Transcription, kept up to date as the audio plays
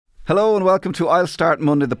Hello and welcome to I'll Start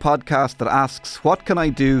Monday, the podcast that asks, what can I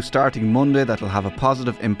do starting Monday that will have a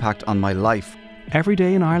positive impact on my life? Every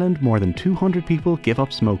day in Ireland, more than 200 people give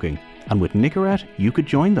up smoking. And with Nicorette, you could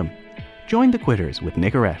join them. Join the quitters with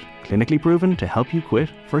Nicorette, clinically proven to help you quit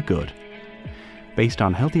for good. Based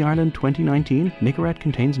on Healthy Ireland 2019, Nicorette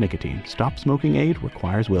contains nicotine. Stop smoking aid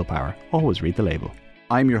requires willpower. Always read the label.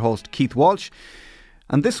 I'm your host, Keith Walsh,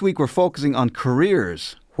 and this week we're focusing on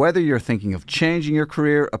careers. Whether you're thinking of changing your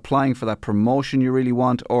career, applying for that promotion you really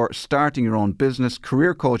want, or starting your own business,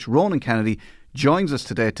 career coach Ronan Kennedy joins us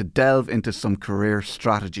today to delve into some career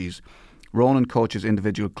strategies. Ronan coaches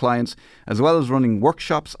individual clients, as well as running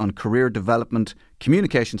workshops on career development,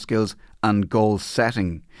 communication skills and goal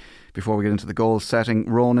setting. Before we get into the goal setting,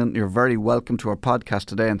 Ronan, you're very welcome to our podcast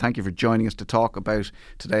today, and thank you for joining us to talk about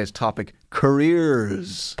today's topic,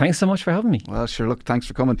 careers. Thanks so much for having me. Well, sure, look, thanks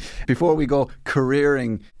for coming. Before we go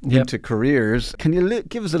careering into careers, can you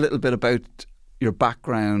give us a little bit about your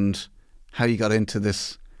background, how you got into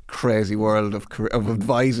this crazy world of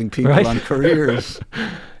advising people on careers?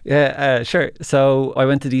 Yeah, sure. So I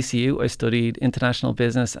went to DCU. I studied international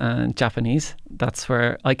business and Japanese. That's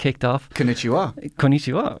where I kicked off. Konnichiwa.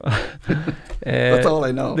 That's all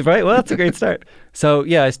I know. Right, well, that's a great start. So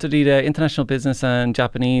yeah, I studied international business and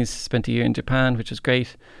Japanese, spent a year in Japan, which was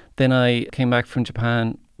great. Then I came back from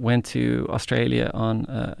Japan, went to Australia on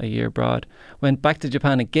a year abroad, went back to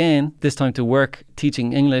Japan again, this time to work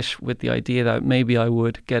teaching English with the idea that maybe I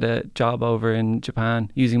would get a job over in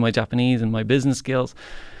Japan using my Japanese and my business skills.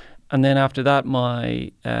 And then after that,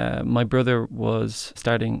 my brother was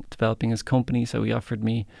developing his company, so he offered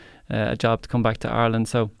me a job to come back to Ireland.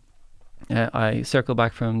 So I circled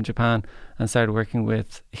back from Japan and started working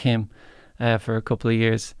with him for a couple of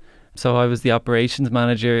years. So I was the operations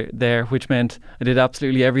manager there, which meant I did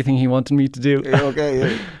absolutely everything he wanted me to do.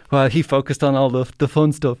 Okay. Well, he focused on all the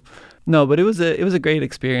fun stuff. No, but it was a great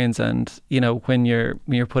experience, and when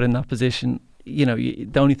you're put in that position,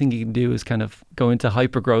 the only thing you can do is kind of go into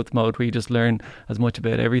hyper growth mode where you just learn as much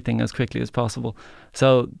about everything as quickly as possible.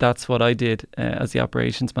 So that's what I did as the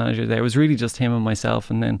operations manager there. It was really just him and myself,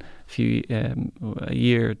 and then a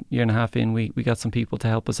year and a half in, we got some people to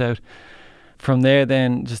help us out. From there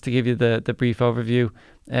then, just to give you the brief overview,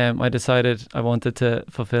 I decided I wanted to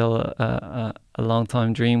fulfill a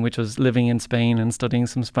long-time dream, which was living in Spain and studying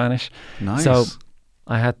some Spanish. Nice. So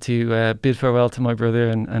I had to bid farewell to my brother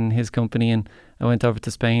and his company, and I went over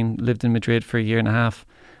to Spain, lived in Madrid for a year and a half.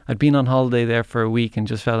 I'd been on holiday there for a week and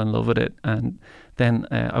just fell in love with it, and then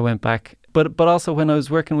I went back. But also when I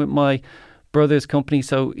was working with my brother's company,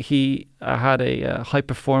 so he had a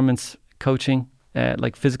high-performance coaching,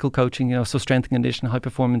 like physical coaching, so strength and conditioning,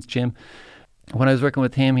 high-performance gym. When I was working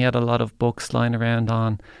with him, he had a lot of books lying around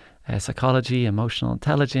on psychology, emotional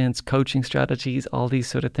intelligence, coaching strategies, all these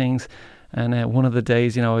sort of things. And one of the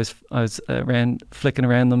days, I was flicking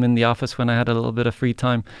around them in the office when I had a little bit of free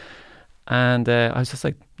time. And I was just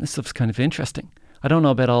like, this stuff's kind of interesting. I don't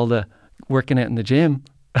know about all the working out in the gym.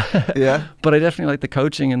 Yeah. But I definitely like the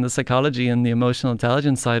coaching and the psychology and the emotional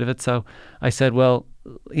intelligence side of it. So I said, well,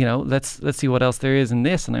 let's see what else there is in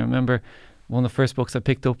this. And I remember one of the first books I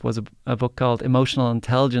picked up was a book called Emotional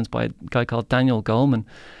Intelligence by a guy called Daniel Goleman.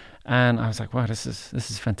 And I was like, wow, this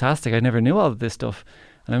is fantastic. I never knew all of this stuff.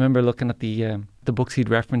 And I remember looking at the books he'd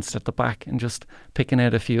referenced at the back and just picking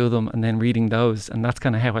out a few of them and then reading those. And that's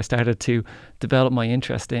kind of how I started to develop my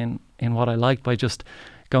interest in what I liked, by just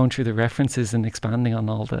going through the references and expanding on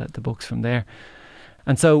all the books from there.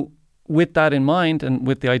 And so with that in mind, and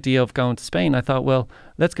with the idea of going to Spain, I thought, well,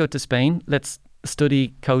 let's go to Spain. Let's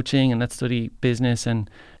study coaching and let's study business and,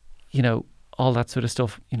 all that sort of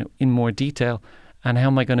stuff, in more detail. And how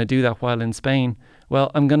am I going to do that while in Spain?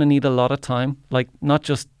 Well, I'm going to need a lot of time, like not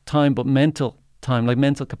just time, but mental time, like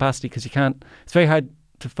mental capacity, because it's very hard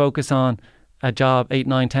to focus on a job 8,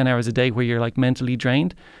 9, 10 hours a day where you're like mentally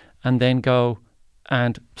drained, and then go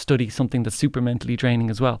and study something that's super mentally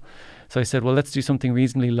draining as well. So I said, well, let's do something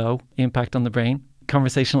reasonably low impact on the brain,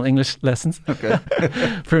 conversational English lessons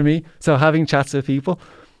for me. So having chats with people.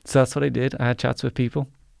 So that's what I did. I had chats with people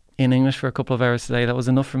in English for a couple of hours a day. That was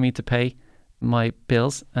enough for me to pay my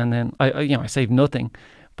bills, and then I saved nothing,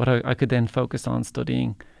 but I could then focus on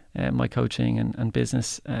studying my coaching and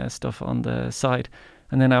business stuff on the side.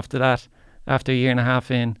 And then after that, after a year and a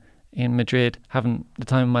half in Madrid, having the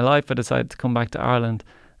time of my life, I decided to come back to Ireland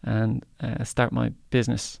and start my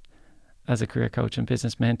business as a career coach and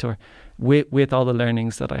business mentor with all the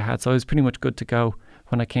learnings that I had. So I was pretty much good to go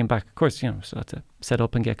when I came back. Of course, still had to set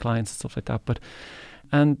up and get clients and stuff like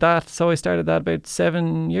that, so I started that about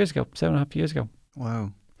 7.5 years ago.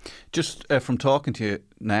 Wow. Just from talking to you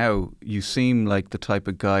now, you seem like the type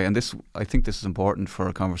of guy, and I think this is important for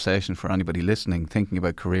a conversation for anybody listening, thinking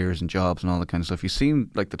about careers and jobs and all that kind of stuff. You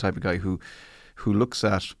seem like the type of guy who looks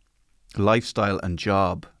at lifestyle and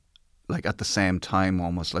job like at the same time,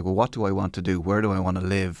 almost like, well, what do I want to do? Where do I want to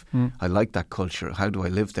live? I like that culture. How do I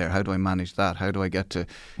live there? How do I manage that? How do I get to,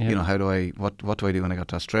 what do I do when I get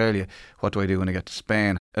to Australia? What do I do when I get to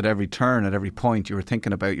Spain? At every turn, at every point, you were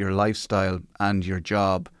thinking about your lifestyle and your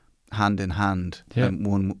job hand in hand. Yeah. And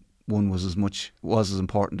one was as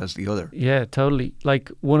important as the other. Yeah, totally. Like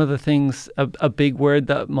one of the things, a big word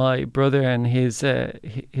that my brother and his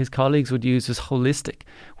colleagues would use is holistic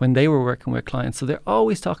when they were working with clients. So they're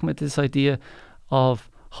always talking about this idea of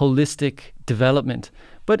holistic development.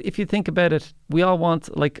 But if you think about it, we all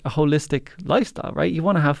want like a holistic lifestyle, right? You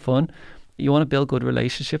want to have fun. You want to build good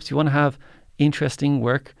relationships. You want to have interesting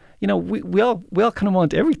work. You know, we all kind of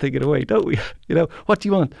want everything in a way, don't we? You know, what do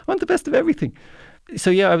you want? I want the best of everything. So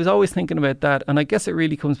yeah, I was always thinking about that, and I guess it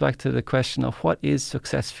really comes back to the question of what is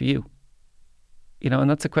success for you? You know, and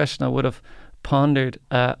that's a question I would have pondered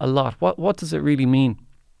a lot. What does it really mean?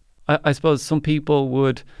 I suppose some people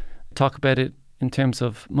would talk about it in terms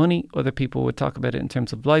of money. Other people would talk about it in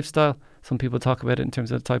terms of lifestyle. Some people talk about it in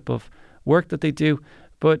terms of the type of work that they do.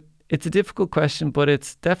 But it's a difficult question, but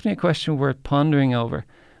it's definitely a question worth pondering over,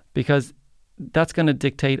 because that's going to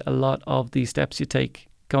dictate a lot of the steps you take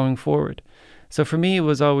going forward. So for me, it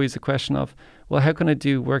was always a question of, well, how can I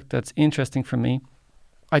do work that's interesting for me?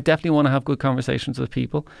 I definitely want to have good conversations with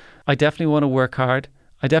people. I definitely want to work hard.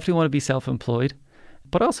 I definitely want to be self-employed,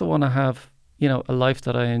 but I also want to have, you know, a life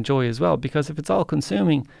that I enjoy as well. Because if it's all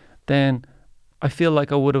consuming, then I feel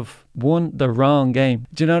like I would have won the wrong game.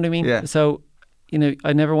 Do you know what I mean? Yeah. So, you know,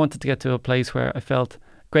 I never wanted to get to a place where I felt,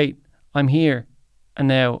 great, I'm here, and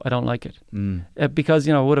now I don't like it. Because,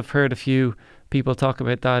 you know, I would have heard a few people talk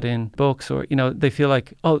about that in books, or, you know, they feel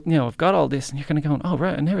like, oh, you know, I've got all this, and you're kind of going, oh,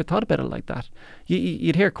 right, I never thought about it like that.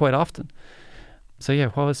 You'd hear it quite often. So yeah,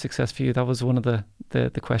 what was success for you? That was one of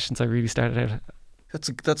the questions I really started out.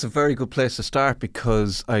 That's a very good place to start,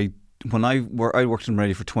 because I worked in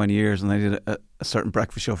radio for 20 years, and I did a certain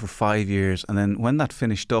breakfast show for 5 years, and then when that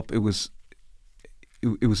finished up, it was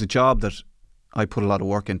a job that I put a lot of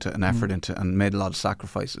work into and effort into, and made a lot of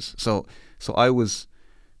sacrifices. So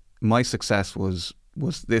my success was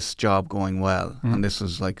this job going well, and this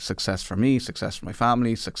was like success for me, success for my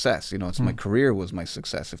family, success. You know, it's my career was my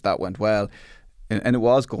success if that went well, and it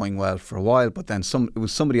was going well for a while. But then it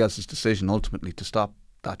was somebody else's decision ultimately to stop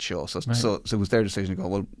that show. So it was their decision to go,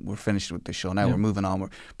 well, we're finished with this show now. We're moving on. We're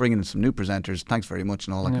bringing in some new presenters. Thanks very much,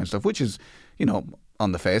 and all that kind of stuff. Which is, you know,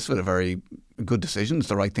 on the face of it, a very good decision. It's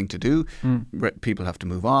the right thing to do. People have to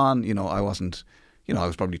move on. You know, I wasn't. You know, I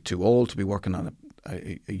was probably too old to be working on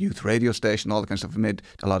a youth radio station, all that kind of stuff. It made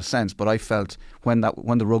a lot of sense, but I felt when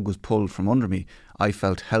the rug was pulled from under me, I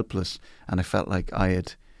felt helpless, and I felt like I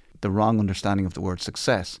had the wrong understanding of the word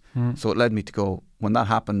success. So it led me to go, when that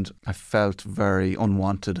happened, I felt very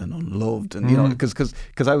unwanted and unloved, and you know, because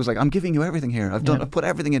I was like, I'm giving you everything here. I've put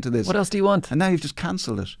everything into this. What else do you want? And now you've just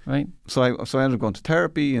cancelled it. Right. So I ended up going to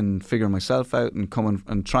therapy and figuring myself out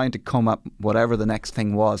and trying to come up whatever the next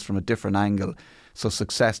thing was from a different angle. So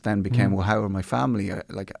success then became, well, how are my family?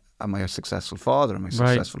 Like, am I a successful father? Am I a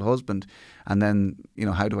successful husband? And then, you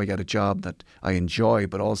know, how do I get a job that I enjoy,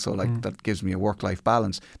 but also like that gives me a work-life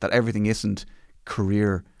balance? That everything isn't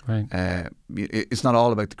career. Right. It's not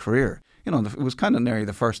all about the career. You know, it was kind of nearly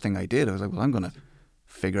the first thing I did. I was like, well, I'm going to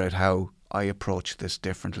figure out how I approach this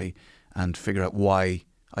differently, and figure out why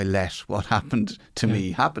I let what happened to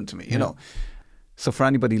me happen to me. You know. So for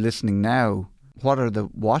anybody listening now, what are the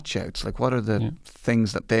watch outs? Like, what are the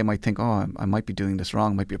things that they might think, oh, I might be doing this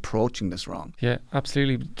wrong, might be approaching this wrong? Yeah,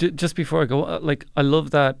 absolutely. Just before I go, like, I love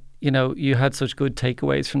that, you know, you had such good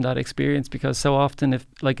takeaways from that experience, because so often if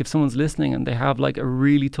someone's listening and they have like a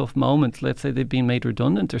really tough moment, let's say they've been made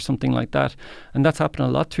redundant or something like that, and that's happened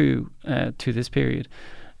a lot through this period.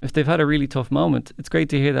 If they've had a really tough moment, it's great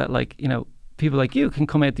to hear that, like, you know, people like you can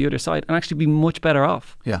come out the other side and actually be much better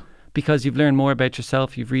off. Yeah. Because you've learned more about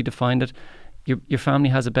yourself, you've redefined it. Your family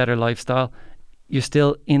has a better lifestyle. You're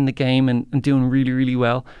still in the game and doing really, really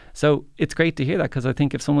well. So it's great to hear that, because I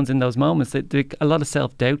think if someone's in those moments, a lot of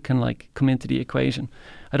self-doubt can like come into the equation.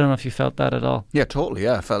 I don't know if you felt that at all. Yeah, totally.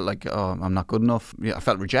 Yeah, I felt like, oh, I'm not good enough. Yeah, I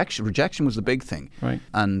felt rejection. Rejection was the big thing. Right.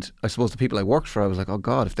 And I suppose the people I worked for, I was like, oh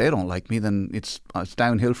God, if they don't like me, then it's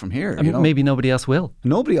downhill from here. I mean, maybe nobody else will.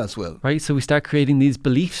 Nobody else will. Right. So we start creating these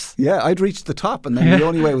beliefs. Yeah, I'd reached the top, and then the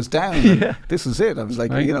only way was down. This was it. I was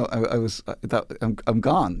like, you know, I'm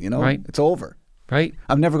gone. You know, it's over. right?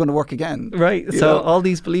 I'm never going to work again. Right. You So know? all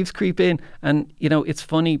these beliefs creep in. And, it's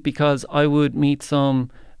funny because I would meet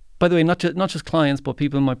some, by the way, not just clients, but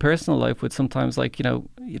people in my personal life would sometimes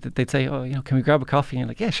they'd say, oh, can we grab a coffee? And you're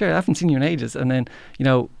like, yeah, sure. I haven't seen you in ages. And then,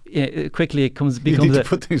 quickly it becomes You need to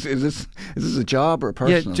put things, is this a job or a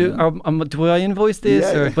personal? Yeah, do I invoice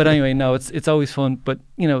this? Yeah. But anyway, no, it's always fun. But,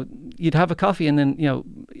 you'd have a coffee and then,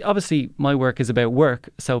 obviously my work is about work.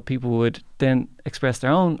 So people would then express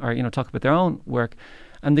their own or, talk about their own work.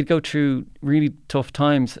 And they'd go through really tough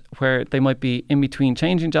times where they might be in between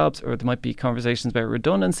changing jobs, or there might be conversations about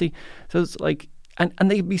redundancy. So it's like, and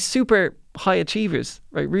they'd be super high achievers,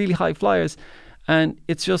 right? Really high flyers. And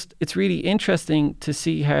it's really interesting to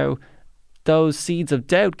see how those seeds of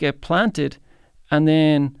doubt get planted, and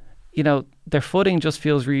then, their footing just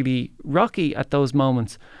feels really rocky at those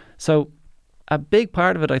moments. So a big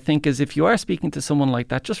part of it, I think, is if you are speaking to someone like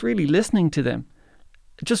that, just really listening to them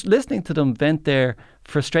vent their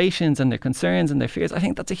frustrations and their concerns and their fears. I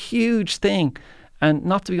think that's a huge thing, and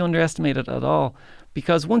not to be underestimated at all,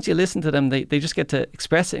 because once you listen to them, they just get to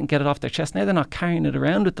express it and get it off their chest. Now they're not carrying it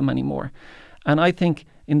around with them anymore. And I think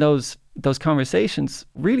in those conversations,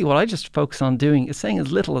 really what I just focus on doing is saying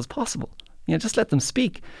as little as possible. Just let them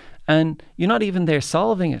speak. And you're not even there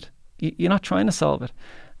solving it. You're not trying to solve it.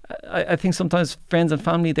 I think sometimes friends and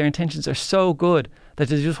family, their intentions are so good that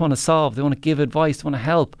they just want to solve, they want to give advice, they want to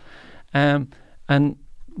help. And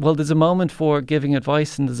well, there's a moment for giving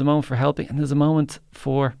advice, and there's a moment for helping, and there's a moment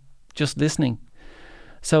for just listening.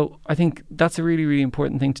 So I think that's a really, really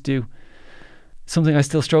important thing to do. Something I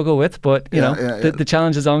still struggle with, but the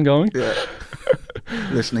challenge is ongoing. Yeah.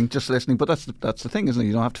 Just listening. But that's the thing, isn't it?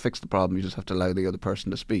 You don't have to fix the problem. You just have to allow the other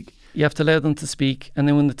person to speak. You have to allow them to speak. And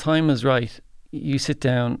then when the time is right, you sit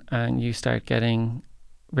down and you start getting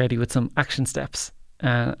ready with some action steps.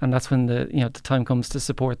 And that's when the time comes to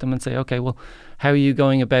support them and say, okay, well, how are you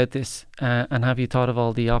going about this? And have you thought of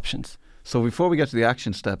all the options? So before we get to the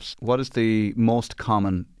action steps, what is the most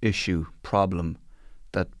common problem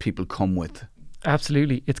that people come with?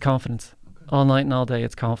 Absolutely. It's confidence. Okay. All night and all day,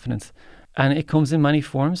 it's confidence. And it comes in many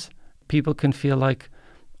forms. People can feel like,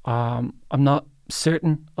 I'm not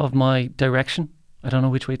certain of my direction. I don't know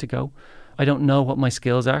which way to go. I don't know what my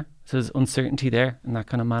skills are. So there's uncertainty there, and that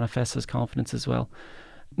kind of manifests as confidence as well.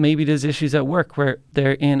 Maybe there's issues at work where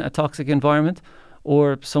they're in a toxic environment,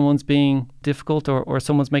 or someone's being difficult, or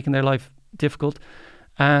someone's making their life difficult.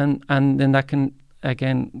 And then that can,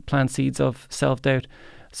 again, plant seeds of self-doubt.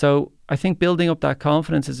 So I think building up that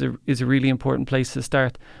confidence is a really important place to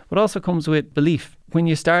start. But also comes with belief. When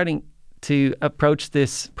you're starting to approach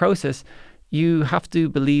this process, you have to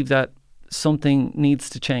believe that something needs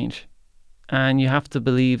to change. And you have to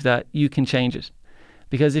believe that you can change it.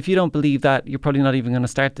 Because if you don't believe that, you're probably not even going to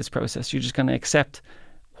start this process. You're just going to accept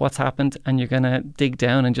what's happened, and you're going to dig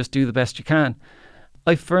down and just do the best you can.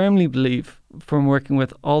 I firmly believe, from working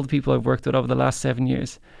with all the people I've worked with over the last 7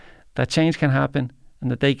 years, that change can happen and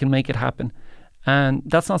that they can make it happen. And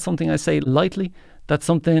that's not something I say lightly. That's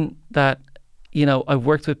something that, I've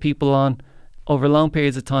worked with people on over long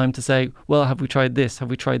periods of time to say, well, have we tried this? Have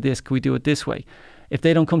we tried this? Can we do it this way? If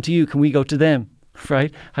they don't come to you, can we go to them,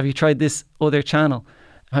 right? Have you tried this other channel?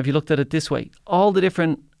 Have you looked at it this way? All the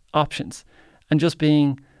different options, and just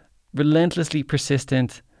being relentlessly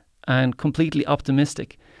persistent and completely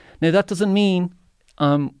optimistic. Now, that doesn't mean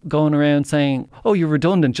going around saying, oh, you're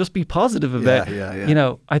redundant, just be positive about it.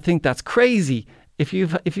 Yeah. I think that's crazy. If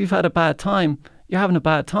you've had a bad time, you're having a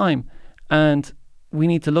bad time. And we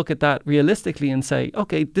need to look at that realistically and say,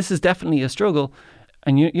 okay, this is definitely a struggle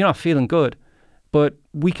and you're not feeling good, but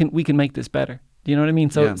we can make this better. Do you know what I mean?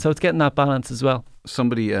 So it's getting that balance as well.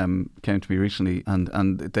 Somebody came to me recently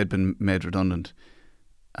and they'd been made redundant,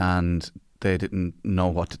 and they didn't know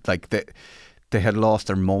what to, they had lost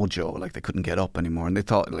their mojo, like they couldn't get up anymore, and they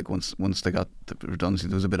thought like once they got the redundancy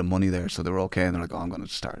there was a bit of money there, so they were okay, and they're like, oh, I'm going to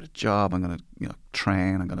start a job, I'm going to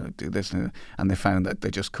train, I'm going to do this, and they found that they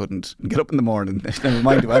just couldn't get up in the morning, never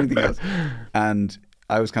mind do anything else. And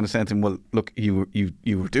I was kind of saying to him, well, look, you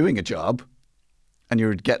were doing a job, and you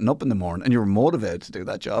were getting up in the morning, and you were motivated to do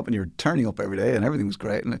that job, and you were turning up every day, and everything was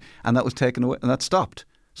great, and that was taken away, and that stopped.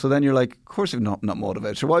 So then you're like, of course you're not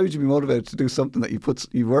motivated. So why would you be motivated to do something that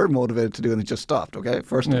you were motivated to do and it just stopped, okay?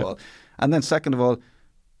 First of all. And then second of all,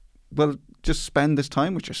 well, just spend this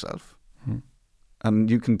time with yourself. And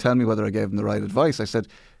you can tell me whether I gave them the right advice. I said,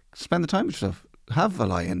 spend the time with yourself. Have a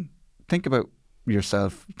lie-in. Think about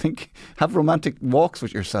yourself. Have romantic walks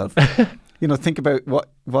with yourself. Think about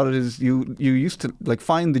what it is you used to, like,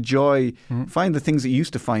 find the joy, find the things that you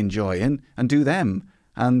used to find joy in and do them.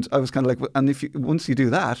 And I was kind of like, and once you do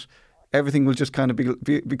that, everything will just kind of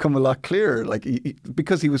become a lot clearer. Like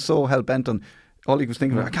because he was so hell bent on. All he was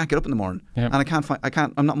thinking about, I can't get up in the morning, and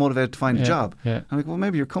I'm not motivated to find a job. Yeah. I'm like, well,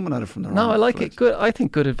 maybe you're coming at it from the wrong No, I like place. it. Good. I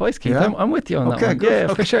think good advice, Keith. Yeah? I'm with you on that one. Good.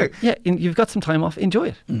 Yeah, for sure. Yeah, you've got some time off. Enjoy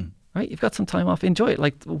it. Right? You've got some time off. Enjoy it.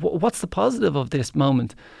 Like, what's the positive of this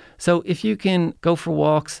moment? So if you can go for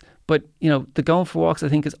walks, but the going for walks, I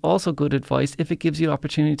think, is also good advice if it gives you the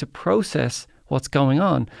opportunity to process what's going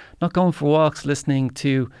on. Not going for walks, listening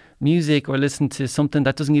to music or listen to something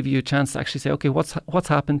that doesn't give you a chance to actually say, okay, what's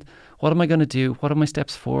happened? What am I going to do? What are my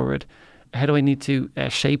steps forward? How do I need to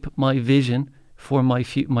shape my vision for my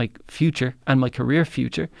future and my career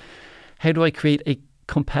future? How do I create a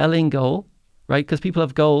compelling goal, right? Because people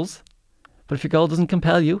have goals, but if your goal doesn't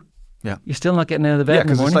compel you, you're still not getting out of bed in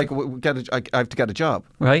the morning. Yeah, because it's like, I have to get a job.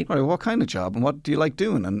 Right. All right, what kind of job? And what do you like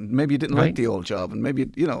doing? And maybe you didn't like the old job. And maybe,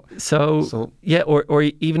 So yeah, or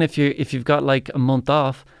even if you've got like a month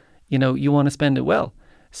off, you want to spend it well.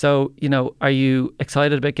 So, are you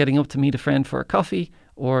excited about getting up to meet a friend for a coffee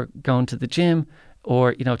or going to the gym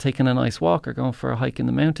or, taking a nice walk or going for a hike in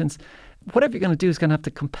the mountains? Whatever you're going to do is going to have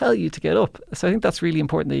to compel you to get up. So I think that's really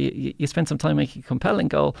important that you spend some time making a compelling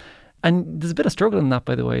goal. And there's a bit of struggle in that,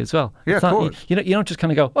 by the way, as well. Yeah, of course. You don't just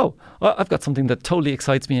kind of go, oh, well, I've got something that totally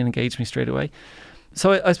excites me and engages me straight away.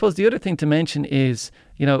 So I suppose the other thing to mention is,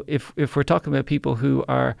 if we're talking about people who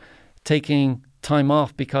are taking time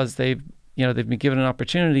off because they've been given an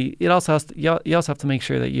opportunity, you also have to make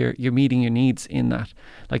sure that you're meeting your needs in that.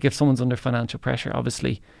 Like if someone's under financial pressure,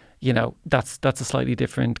 obviously, that's a slightly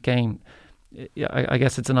different game. I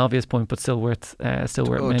guess it's an obvious point, but still worth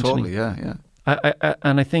mentioning. Totally, yeah.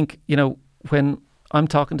 And I think, when I'm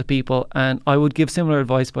talking to people, and I would give similar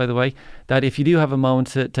advice, by the way, that if you do have a moment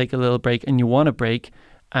to take a little break and you want a break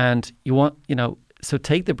and you want, so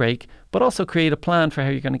take the break, but also create a plan for how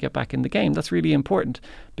you're going to get back in the game. That's really important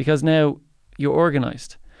because now you're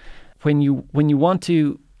organized. When you want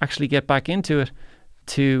to actually get back into it,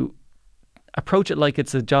 to approach it like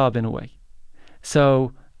it's a job in a way.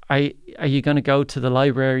 So are you going to go to the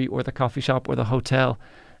library or the coffee shop or the hotel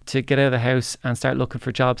to get out of the house and start looking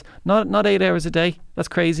for jobs? Not 8 hours a day. That's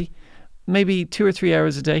crazy. Maybe 2 or 3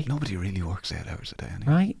 hours a day. Nobody really works 8 hours a day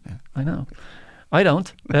anyway. Right? Yeah. I know. I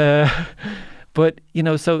don't. But,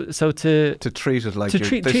 so to treat it like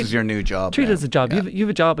this is your new job. Treat now. it as a job. Yeah. You have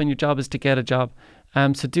a job and your job is to get a job.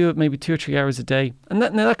 So do it maybe 2 or 3 hours a day. And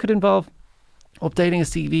that could involve updating a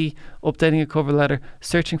CV, updating a cover letter,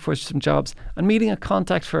 searching for some jobs and meeting a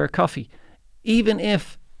contact for a coffee. Even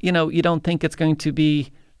if, you don't think it's going to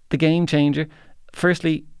be the game changer.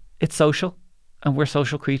 Firstly, it's social and we're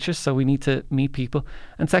social creatures, so we need to meet people.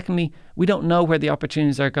 And secondly, we don't know where the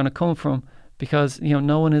opportunities are going to come from because,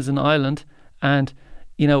 no one is an island. And,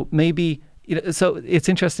 maybe, so it's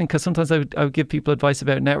interesting because sometimes I would give people advice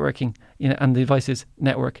about networking, and the advice is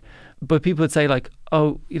network. But people would say like,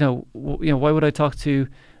 oh, why would I talk to,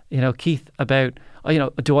 Keith about,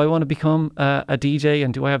 do I want to become a DJ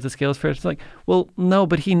and do I have the skills for it? It's like, well, no,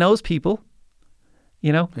 but he knows people.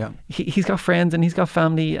 Yeah. He's got friends and he's got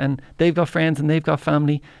family and they've got friends and they've got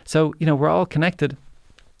family. So, we're all connected.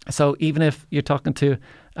 So even if you're talking to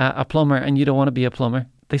a plumber and you don't want to be a plumber,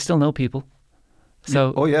 they still know people.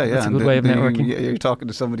 So that's a good way of networking. You're talking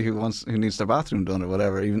to somebody who needs their bathroom done or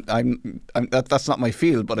whatever. Even that's not my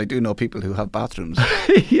field, but I do know people who have bathrooms.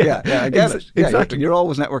 yeah, I get it. Yeah, exactly. You're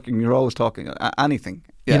always networking. You're always talking anything.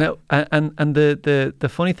 Yeah. And the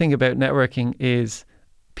funny thing about networking is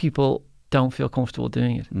people don't feel comfortable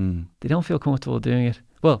doing it. They don't feel comfortable doing it.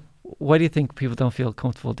 Well, why do you think people don't feel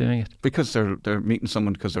comfortable doing it? Because they're meeting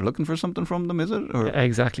someone because they're looking for something from them, is it? Or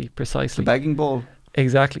exactly, precisely. The begging bowl.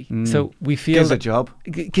 Exactly. So we feel gives a job.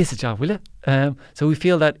 Gives a job, will it? So we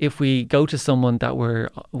feel that if we go to someone that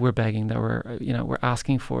we're begging, that we're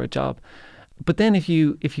asking for a job, but then if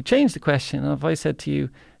you change the question, and if I said to you,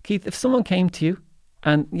 Keith, if someone came to you,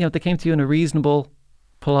 and they came to you in a reasonable,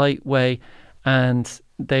 polite way, and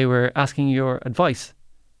they were asking your advice,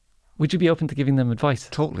 would you be open to giving them advice?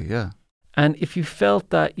 Totally, yeah. And if you felt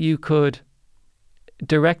that you could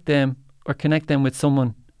direct them or connect them with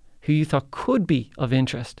someone who you thought could be of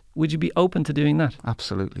interest, would you be open to doing that?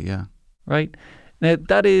 Absolutely, yeah. Right? Now,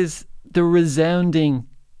 that is the resounding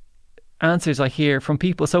answers I hear from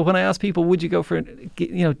people. So when I ask people, would you go for,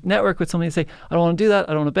 network with somebody and say, I don't want to do that,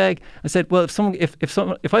 I don't want to beg. I said, well,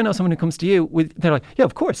 if I know someone who comes to you, they're like, yeah,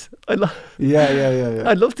 of course. I'd love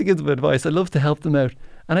to give them advice. I'd love to help them out.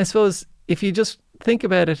 And I suppose if you just think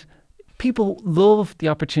about it, people love the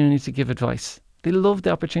opportunity to give advice. They love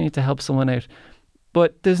the opportunity to help someone out.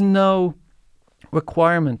 But there's no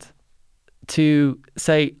requirement to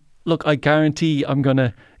say, look, I guarantee I'm going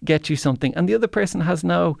to get you something. And the other person has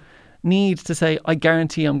no need to say, I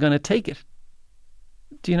guarantee I'm going to take it.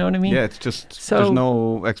 Do you know what I mean? Yeah, it's just there's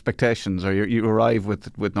no expectations, or you arrive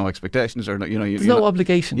with no expectations, or there's no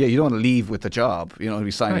obligation. Yeah, you don't want to leave with the job. You don't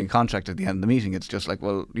be signing a contract at the end of the meeting. It's just like,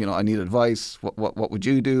 well, I need advice. What would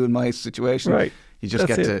you do in my situation? Right. You just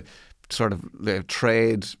get to sort of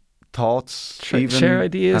trade thoughts, share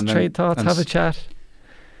ideas, trade thoughts, have a chat.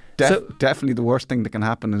 Definitely, the worst thing that can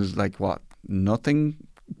happen is like what? Nothing.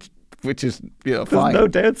 Which is, fine. There's no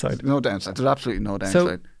downside. No downside. There's absolutely no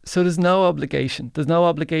downside. So there's no obligation. There's no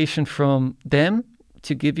obligation from them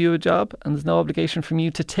to give you a job, and there's no obligation from you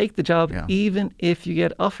to take the job, even if you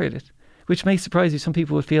get offered it, which may surprise you. Some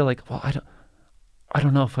people would feel like, well, I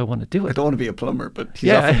don't know if I want to do it. I don't want to be a plumber, but he's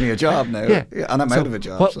offered me a job now, and I'm out of a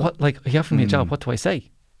job. What? He offered me a job. What do I say?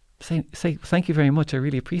 Say thank you very much. I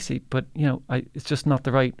really appreciate, but it's just not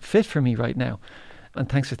the right fit for me right now. And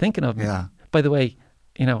thanks for thinking of me. Yeah. By the way,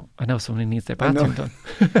 I know somebody needs their bathroom done.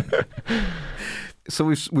 So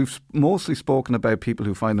we've mostly spoken about people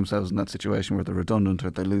who find themselves in that situation where they're redundant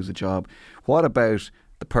or they lose a job. What about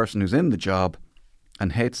the person who's in the job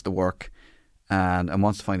and hates the work and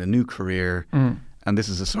wants to find a new career? And this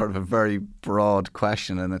is a sort of a very broad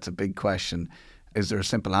question, and it's a big question. Is there a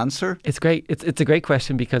simple answer? It's great. It's a great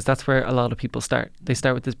question, because that's where a lot of people start. They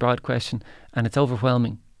start with this broad question, and it's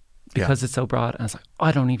overwhelming because it's so broad, and it's like,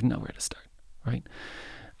 I don't even know where to start, right?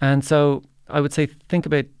 And so I would say think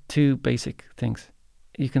about two basic things.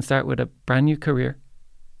 You can start with a brand new career.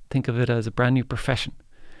 Think of it as a brand new profession.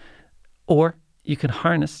 Or you can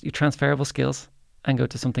harness your transferable skills and go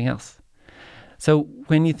to something else. So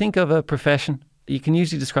when you think of a profession, you can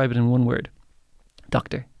usually describe it in one word.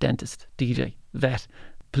 Doctor, dentist, DJ, vet,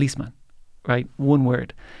 policeman, right? One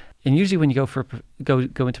word. And usually when you go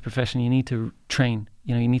into profession, you need to train.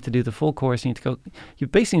 You need to do the full course. You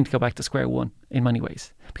basically need to go back to square one in many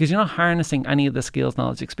ways, because you're not harnessing any of the skills,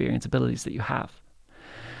 knowledge, experience, abilities that you have.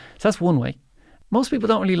 So that's one way. Most people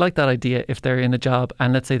don't really like that idea if they're in a job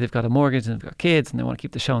and let's say they've got a mortgage and they've got kids and they want to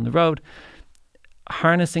keep the show on the road.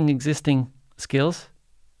 Harnessing existing skills,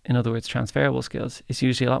 in other words, transferable skills, is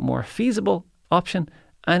usually a lot more feasible option,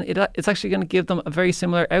 and it's actually going to give them a very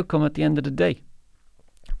similar outcome at the end of the day.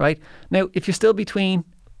 Right? Now, if you're still between,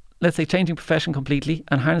 let's say, changing profession completely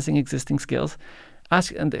and harnessing existing skills,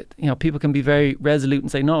 people can be very resolute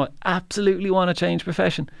and say, no, I absolutely want to change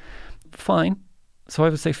profession. Fine. So I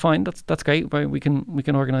would say, fine, that's great. Right? We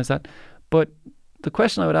can organise that. But the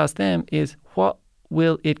question I would ask them is, what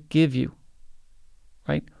will it give you?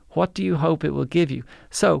 Right? What do you hope it will give you?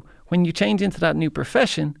 So when you change into that new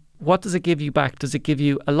profession, what does it give you back? Does it give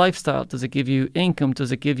you a lifestyle? Does it give you income?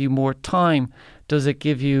 Does it give you more time? Does it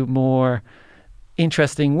give you more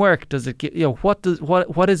interesting work? Does it give,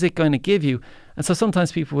 what is it going to give you? And so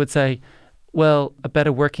sometimes people would say, well, a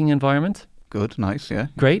better working environment. Good, nice, yeah.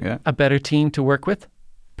 Great. Yeah. A better team to work with.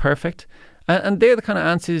 Perfect. And they're the kind of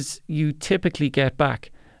answers you typically get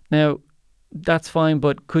back. Now, that's fine,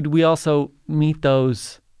 but could we also meet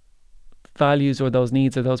those values or those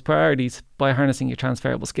needs or those priorities by harnessing your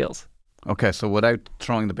transferable skills? Okay, so without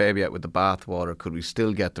throwing the baby out with the bathwater, could we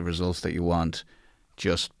still get the results that you want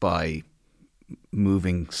just by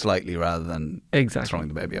moving slightly rather than throwing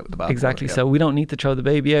the baby out with the bathwater? Exactly. Yeah. So we don't need to throw the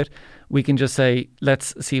baby out. We can just say,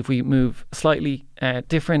 let's see if we move slightly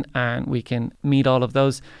different and we can meet all of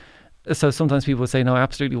those. So sometimes people say, no, I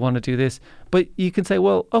absolutely want to do this. But you can say,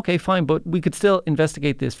 well, okay, fine, but we could still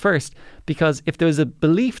investigate this first, because if there's a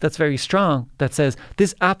belief that's very strong that says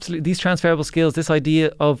these transferable skills, this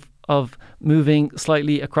idea of moving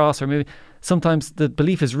slightly across or moving, sometimes the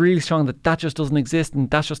belief is really strong that just doesn't exist and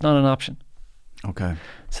that's just not an option. Okay.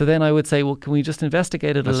 So then I would say, well, can we just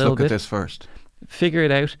investigate it a little bit? Let's look at this first. Figure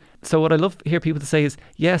it out. So what I love to hear people to say is,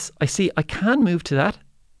 yes, I see I can move to that.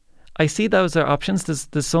 I see those are options.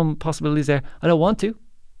 There's some possibilities there. I don't want to.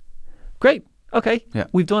 Great. Okay. Yeah.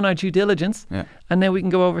 We've done our due diligence. Yeah. And then we can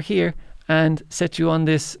go over here and set you on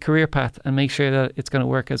this career path and make sure that it's going to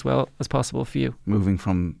work as well as possible for you. Moving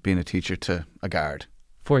from being a teacher to a guard,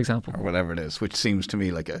 for example. Or whatever it is, which seems to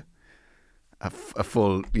me like a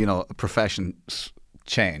full, a profession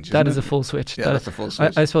change. That is a full switch. Yeah, that's a full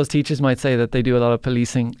switch. I suppose teachers might say that they do a lot of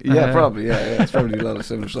policing. Yeah, probably. Yeah, it's probably a lot of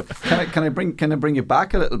similar stuff. Can I bring you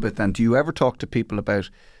back a little bit then? Do you ever talk to people about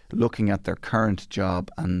looking at their current job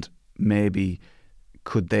and maybe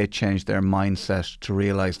could they change their mindset to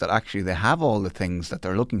realise that actually they have all the things that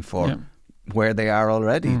they're looking for where they are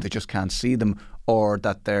already? They just can't see them, or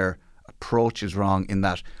that their approach is wrong in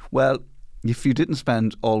that, well, if you didn't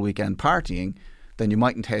spend all weekend partying, then you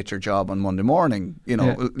mightn't hate your job on Monday morning. You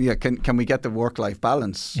know, can we get the work-life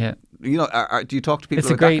balance? Yeah. You know, do you talk to people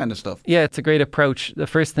about that kind of stuff? Yeah, it's a great approach. The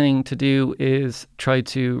first thing to do is try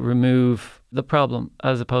to remove the problem,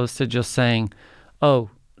 as opposed to just saying, oh,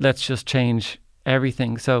 let's just change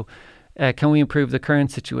everything. So can we improve the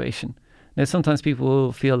current situation? Now, sometimes people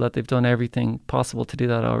will feel that they've done everything possible to do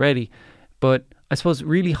that already. But I suppose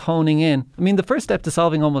really honing in. I mean, the first step to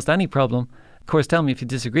solving almost any problem, of course, tell me if you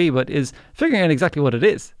disagree, but is figuring out exactly what it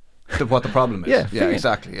is. What the problem is. Yeah,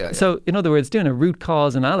 exactly. Yeah. So, in other words, doing a root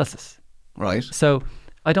cause analysis. Right. So,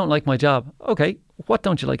 I don't like my job. Okay, what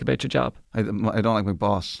don't you like about your job? I don't like my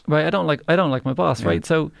boss. Right, I don't like my boss, right?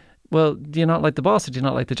 So, well, do you not like the boss or do you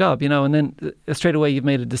not like the job? You know, and then straight away you've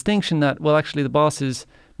made a distinction that, well, actually the boss is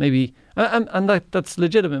maybe, and that's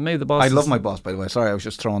legitimate. Maybe the boss. I love my boss, by the way. Sorry, I was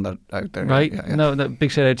just throwing that out there. Right. Yeah. No, big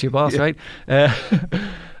shout out to your boss, right?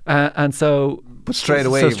 And so, but straight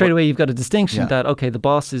away you've got a distinction that, okay, the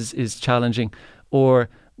boss is challenging, or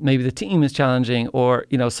maybe the team is challenging, or,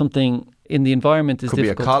 you know, something in the environment is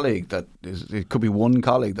difficult. Could be a colleague it could be one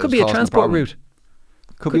colleague that's could be a transport route.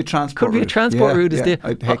 Could be a transport route.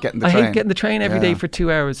 I hate getting the train. I hate getting the train every day for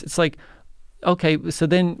 2 hours. It's like, okay, so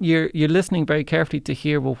then you're listening very carefully to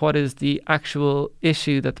hear, well, what is the actual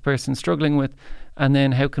issue that the person's struggling with, and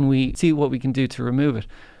then how can we see what we can do to remove it.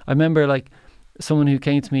 I remember like someone who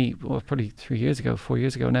came to me, well, probably 4 years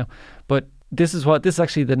ago now, but this is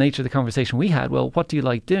actually the nature of the conversation we had. Well, what do you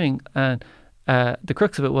like doing? And the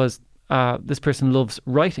crux of it was this person loves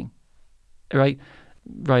writing, right?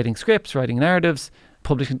 Writing scripts, writing narratives,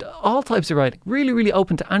 publishing, all types of writing, really, really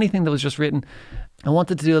open to anything that was just written. I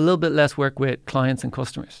wanted to do a little bit less work with clients and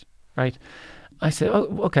customers, right? I said,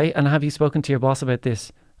 oh, okay, and have you spoken to your boss about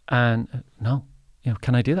this? And no, you know,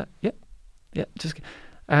 can I do that? Yeah, just,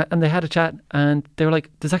 and they had a chat and they were like,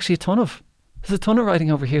 there's actually a ton of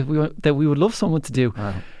writing over here that we would love someone to do.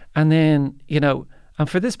 Wow. And then, you know, and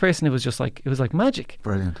for this person, it was like magic.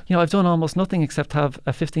 Brilliant. You know, I've done almost nothing except have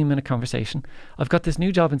a 15-minute conversation. I've got this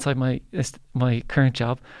new job inside my current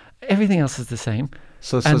job. Everything else is the same.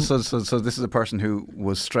 So this is a person who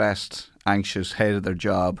was stressed, anxious, hated their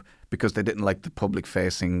job because they didn't like the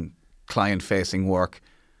public-facing, client-facing work.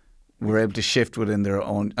 Were able to shift within their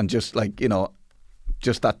own, and just like, you know,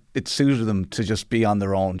 just that it suited them to just be on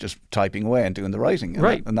their own, just typing away and doing the writing.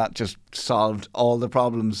 Right. And that just solved all the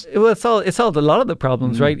problems. Well, it solved a lot of the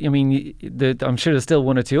problems, right? I mean, I'm sure there's still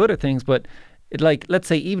one or two other things, but let's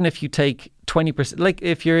say even if you take 20%, like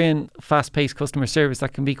if you're in fast-paced customer service,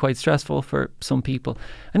 that can be quite stressful for some people.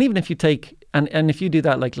 And even if you take, and if you do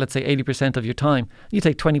that, like let's say 80% of your time, you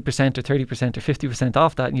take 20% or 30% or 50%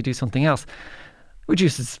 off that and you do something else,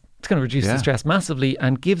 it's going to reduce the stress massively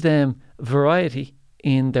and give them variety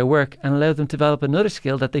in their work and allow them to develop another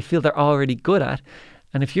skill that they feel they're already good at.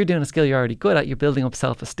 And if you're doing a skill you're already good at, you're building up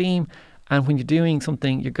self-esteem. And when you're doing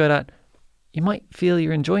something you're good at, you might feel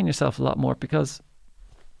you're enjoying yourself a lot more because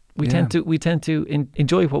we tend to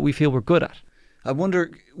enjoy what we feel we're good at. I wonder,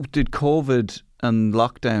 did COVID and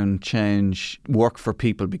lockdown change work for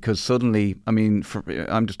people? Because suddenly, I mean,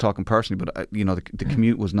 I'm just talking personally, but you know, the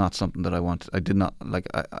commute was not something that I wanted. I did not like.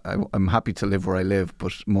 I'm happy to live where I live,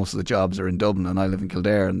 but most of the jobs are in Dublin, and I live in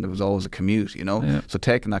Kildare, and there was always a commute. You know, so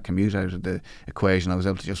taking that commute out of the equation, I was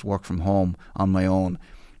able to just work from home on my own,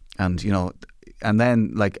 and you know. And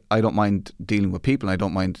then, like, I don't mind dealing with people. And I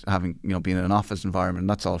don't mind having, you know, being in an office environment. And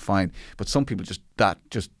that's all fine. But some people just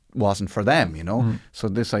wasn't for them, you know. So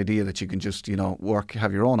this idea that you can just, you know,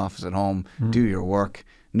 have your own office at home, do your work,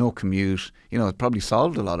 no commute, you know, it probably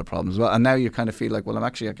solved a lot of problems. Well, and now you kind of feel like, well, I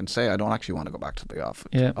can say I don't actually want to go back to the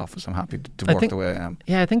office. I'm happy to work the way I am.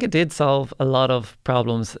 Yeah, I think it did solve a lot of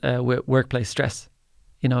problems with workplace stress.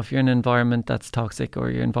 You know, if you're in an environment that's toxic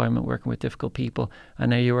or your environment working with difficult people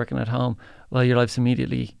and now you're working at home, well, your life's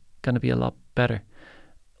immediately going to be a lot better.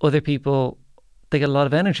 Other people, they get a lot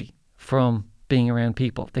of energy from being around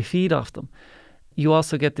people. They feed off them. You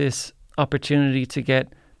also get this opportunity to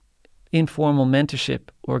get informal mentorship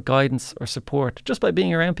or guidance or support just by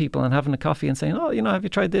being around people and having a coffee and saying, oh, you know, have you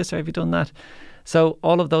tried this or have you done that? So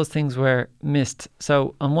all of those things were missed.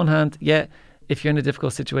 So on one hand, if you're in a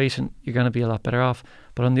difficult situation, you're going to be a lot better off.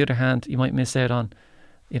 But on the other hand, you might miss out on,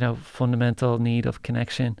 you know, fundamental need of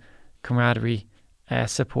connection, camaraderie,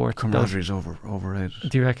 support. Camaraderie's overrated.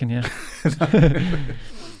 Do you reckon? Yeah.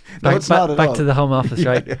 No, it's not at all. Back to the home office,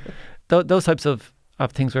 right? Those types of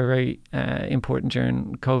things were very important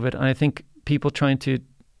during COVID. And I think people trying to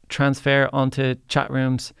transfer onto chat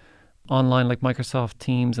rooms online like Microsoft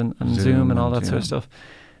Teams and Zoom and all that sort of stuff.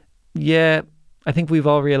 Yeah, I think we've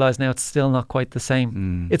all realised now it's still not quite the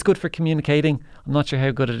same. It's good for communicating. I'm not sure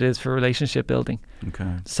how good it is for relationship building.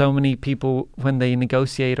 Okay. So many people, when they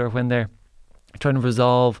negotiate or when they're trying to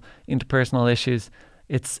resolve interpersonal issues,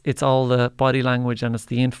 it's all the body language and it's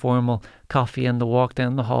the informal coffee and the walk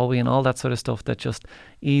down the hallway and all that sort of stuff that just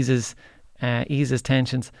eases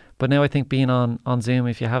tensions. But now I think being on Zoom,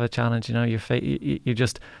 if you have a challenge, you know, you're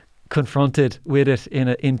just confronted with it in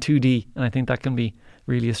 2D, and I think that can be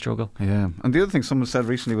really a struggle. Yeah. And the other thing someone said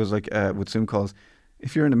recently was like with Zoom calls,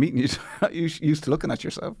 if you're in a meeting, you're used to looking at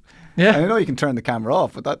yourself. Yeah. And I know you can turn the camera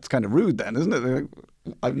off, but that's kind of rude then, isn't it?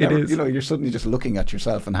 I've never, is. you know, you're suddenly just looking at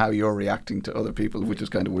yourself and how you're reacting to other people, which is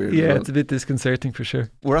kind of weird. Yeah, as well. it's a bit disconcerting for sure.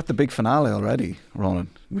 We're at the big finale already, Ronan,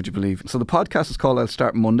 would you believe? So the podcast is called I'll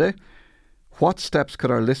Start Monday. What steps could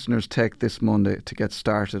our listeners take this Monday to get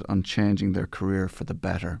started on changing their career for the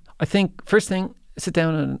better? I think first thing, sit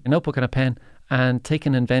down on a notebook and a pen and take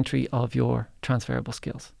an inventory of your transferable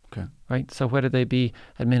skills. Okay. Right? So whether they be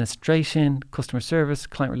administration, customer service,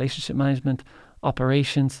 client relationship management,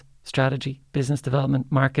 operations, strategy, business development,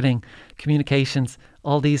 marketing, communications,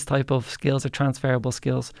 all these type of skills are transferable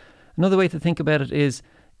skills. Another way to think about it is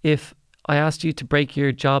if I asked you to break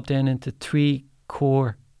your job down into 3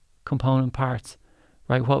 core component parts,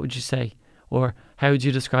 right? What would you say? Or how would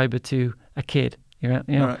you describe it to a kid? Right.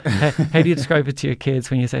 How do you describe it to your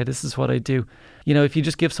kids when you say, this is what I do? You know, if you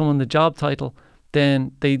just give someone the job title,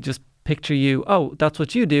 then they just picture you, oh, that's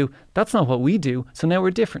what you do. That's not what we do. So now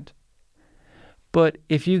we're different. But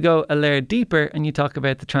if you go a layer deeper and you talk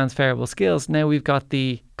about the transferable skills, now we've got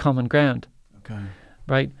the common ground. Okay.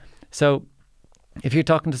 Right? So if you're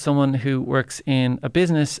talking to someone who works in a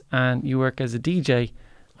business and you work as a DJ,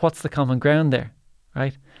 what's the common ground there?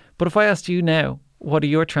 Right? But if I asked you now, what are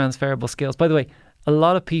your transferable skills? By the way, a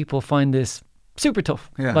lot of people find this super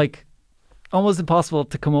tough, like almost impossible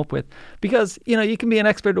to come up with, because, you know, you can be an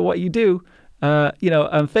expert at what you do, you know,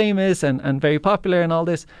 and famous and very popular and all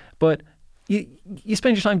this, but you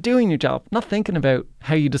spend your time doing your job, not thinking about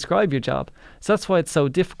how you describe your job. So that's why it's so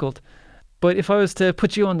difficult. But if I was to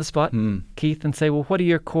put you on the spot, Keith, and say, well, what are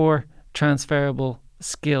your core transferable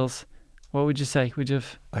skills? What would you say? Would you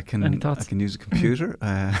have any thoughts? I can use a computer.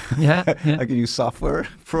 Yeah. I can use software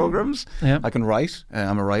programs. Yeah. I can write.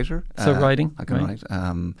 I'm a writer. So writing. I can write.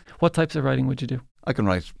 What types of writing would you do? I can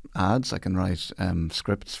write ads. I can write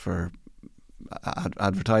scripts for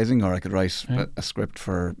advertising, or I could write a script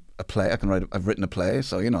for a play. I've written a play,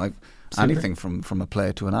 so, you know, I've anything from a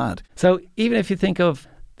play to an ad. So even if you think of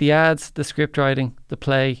the ads, the script writing, the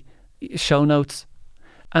play, show notes,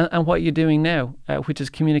 and what you're doing now, which is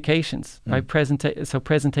communications, right?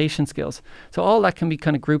 Presentation skills. So all that can be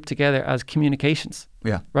kind of grouped together as communications.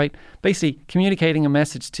 Yeah. Right. Basically, communicating a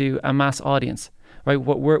message to a mass audience. Right.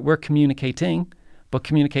 What we're communicating, but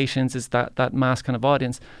communications is that mass kind of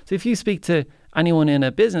audience. So if you speak to anyone in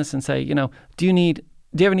a business and say, you know, do you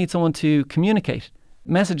ever need someone to communicate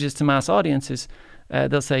messages to mass audiences?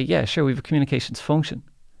 They'll say, yeah, sure, we have a communications function.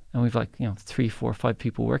 And we've 3, 4, 5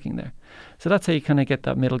 people working there. So that's how you kind of get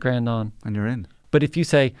that middle ground on. And you're in. But if you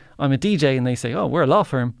say, I'm a DJ, and they say, oh, we're a law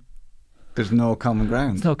firm. There's no common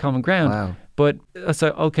ground. There's no common ground. Wow. But so,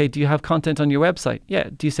 okay, do you have content on your website? Yeah.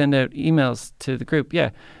 Do you send out emails to the group? Yeah.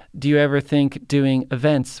 Do you ever think doing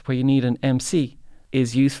events where you need an MC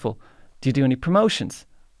is useful? Do you do any promotions?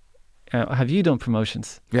 Have you done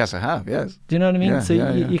promotions? Yes, I have, yes. Do you know what I mean? Yeah, so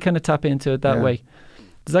you kind of tap into it that way.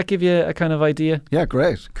 Does that give you a kind of idea? Yeah,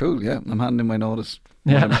 great. Cool, yeah. I'm handing in my notice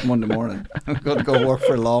Monday morning. I'm going to go work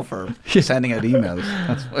for a law firm, sending out emails.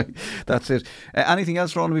 That's it. Anything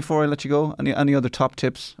else, Ronan, before I let you go? Any other top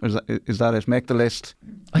tips? Or is that it? Make the list.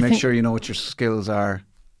 Make sure you know what your skills are,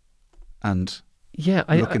 and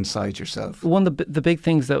look inside yourself. One of the big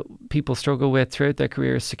things that people struggle with throughout their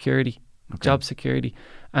career is security, job security.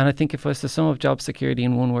 And I think if I was to sum up job security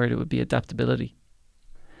in one word, it would be adaptability.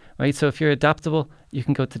 Right, so if you're adaptable, you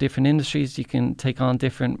can go to different industries, you can take on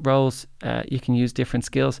different roles, you can use different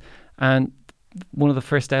skills. And one of the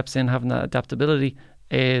first steps in having that adaptability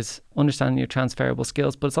is understanding your transferable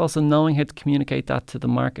skills, but it's also knowing how to communicate that to the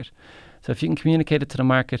market. So if you can communicate it to the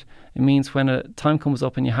market, it means when a time comes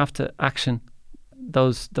up and you have to action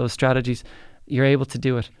those strategies, you're able to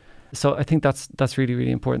do it. So I think that's really,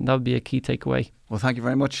 really important. That would be a key takeaway. Well, thank you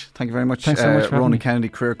very much. Thank you very much. Thanks so much for Ronan Kennedy,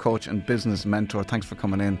 career coach and business mentor. Thanks for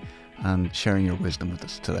coming in and sharing your wisdom with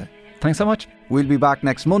us today. Thanks so much. We'll be back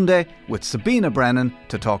next Monday with Sabina Brennan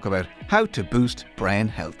to talk about how to boost brain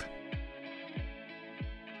health.